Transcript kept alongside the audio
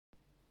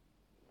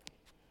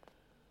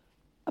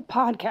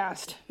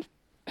podcast.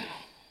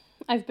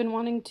 I've been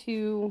wanting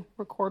to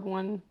record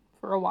one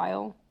for a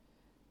while,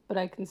 but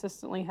I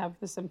consistently have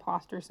this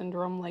imposter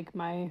syndrome, like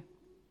my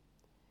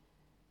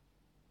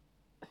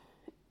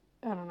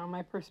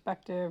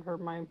perspective or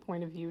my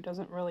point of view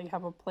doesn't really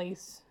have a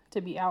place to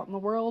be out in the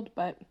world,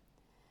 but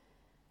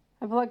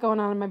I have a lot going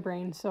on in my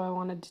brain, so I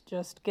wanted to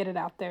just get it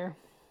out there.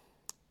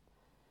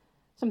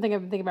 Something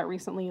I've been thinking about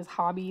recently is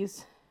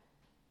hobbies.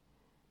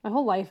 My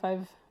whole life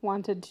I've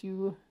wanted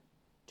to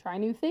try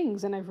new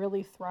things, and I've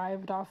really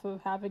thrived off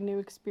of having new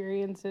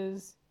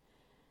experiences.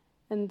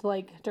 And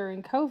like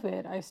during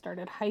COVID, I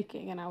started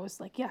hiking, and I was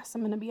like, yes,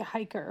 I'm going to be a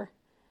hiker.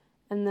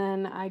 And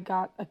then I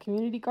got a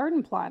community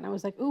garden plot, and I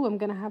was like, ooh, I'm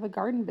going to have a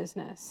garden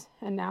business.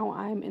 And now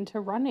I'm into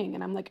running,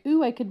 and I'm like,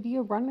 ooh, I could be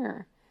a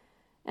runner.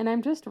 And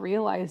I'm just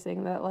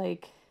realizing that,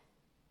 like,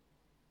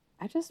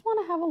 I just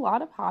want to have a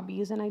lot of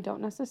hobbies, and I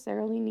don't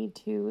necessarily need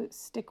to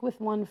stick with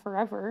one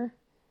forever,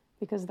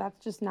 because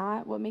that's just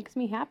not what makes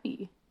me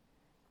happy.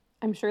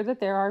 I'm sure that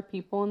there are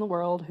people in the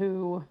world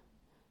who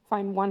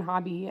find one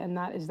hobby and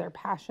that is their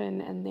passion,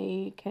 and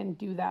they can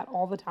do that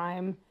all the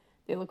time.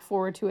 They look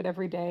forward to it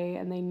every day,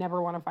 and they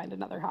never want to find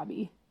another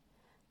hobby.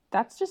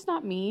 That's just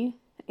not me,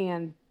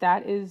 and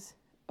that is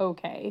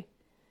okay.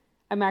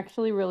 I'm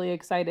actually really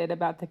excited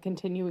about the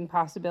continuing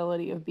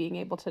possibility of being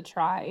able to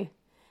try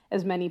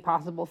as many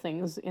possible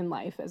things in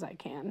life as I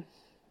can.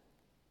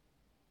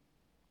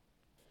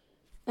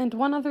 And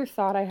one other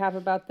thought I have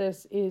about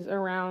this is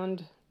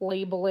around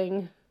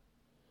labeling.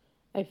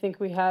 I think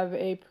we have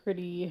a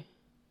pretty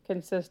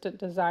consistent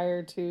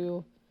desire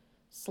to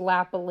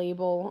slap a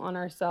label on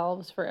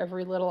ourselves for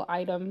every little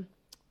item.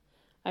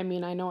 I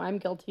mean, I know I'm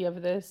guilty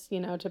of this,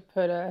 to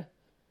put a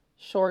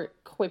short,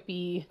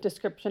 quippy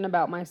description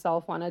about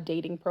myself on a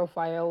dating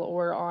profile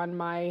or on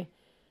my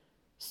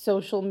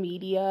social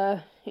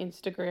media,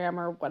 Instagram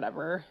or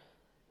whatever.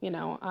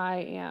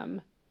 I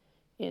am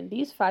in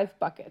these 5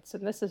 buckets,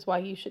 and this is why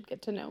you should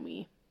get to know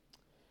me.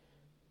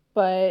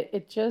 But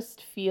it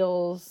just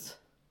feels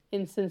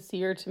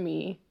insincere to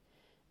me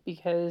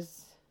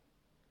because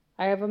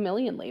I have a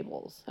million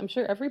labels. I'm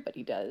sure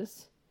everybody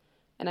does.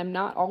 And I'm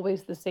not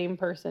always the same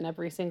person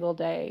every single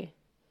day.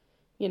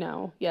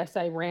 Yes,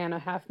 I ran a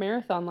half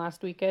marathon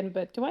last weekend,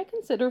 but do I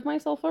consider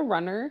myself a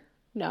runner?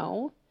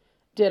 No.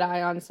 Did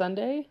I on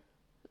Sunday?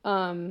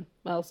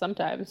 Well,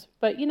 sometimes.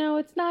 But, I'm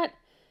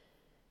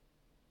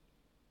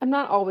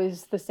not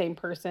always the same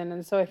person.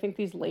 And so I think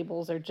these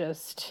labels are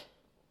just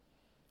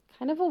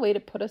kind of a way to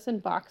put us in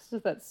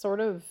boxes that's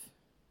sort of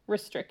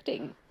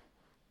restricting.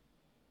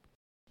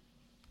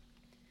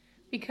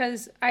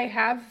 Because I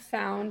have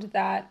found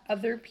that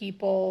other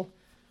people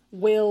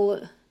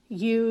will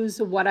use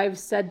what I've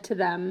said to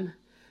them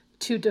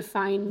to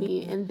define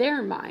me in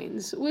their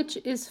minds, which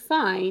is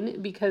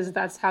fine because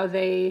that's how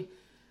they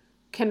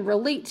can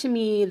relate to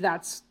me.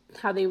 That's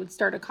how they would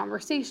start a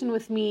conversation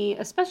with me,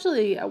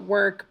 especially at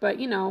work, but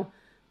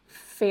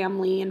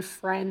family and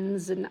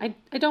friends. And I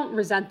don't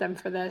resent them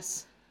for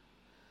this.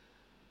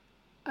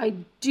 I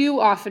do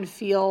often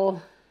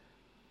feel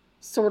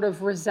sort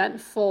of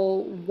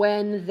resentful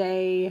when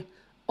they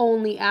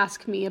only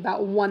ask me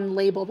about one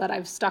label that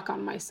I've stuck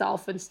on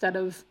myself instead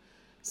of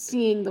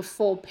seeing the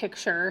full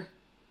picture.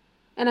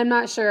 And I'm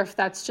not sure if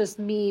that's just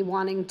me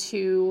wanting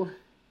to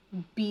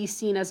be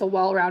seen as a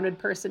well-rounded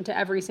person to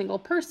every single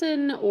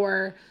person,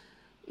 or,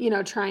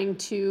 trying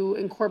to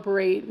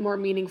incorporate more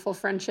meaningful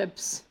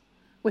friendships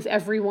with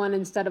everyone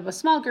instead of a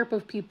small group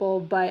of people,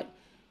 but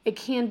it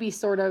can be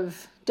sort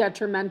of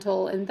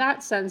detrimental in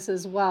that sense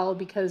as well,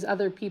 because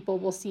other people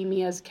will see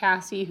me as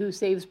Cassie who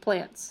saves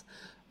plants,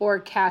 or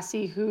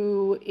Cassie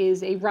who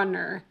is a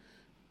runner.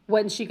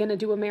 When's she going to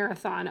do a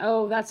marathon?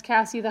 Oh, that's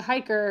Cassie the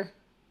hiker.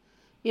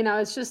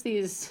 It's just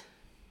these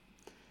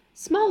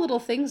small little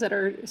things that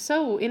are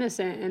so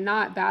innocent and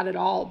not bad at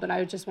all, but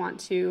I just want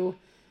to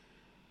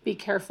be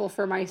careful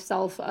for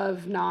myself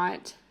of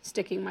not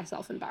sticking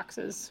myself in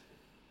boxes.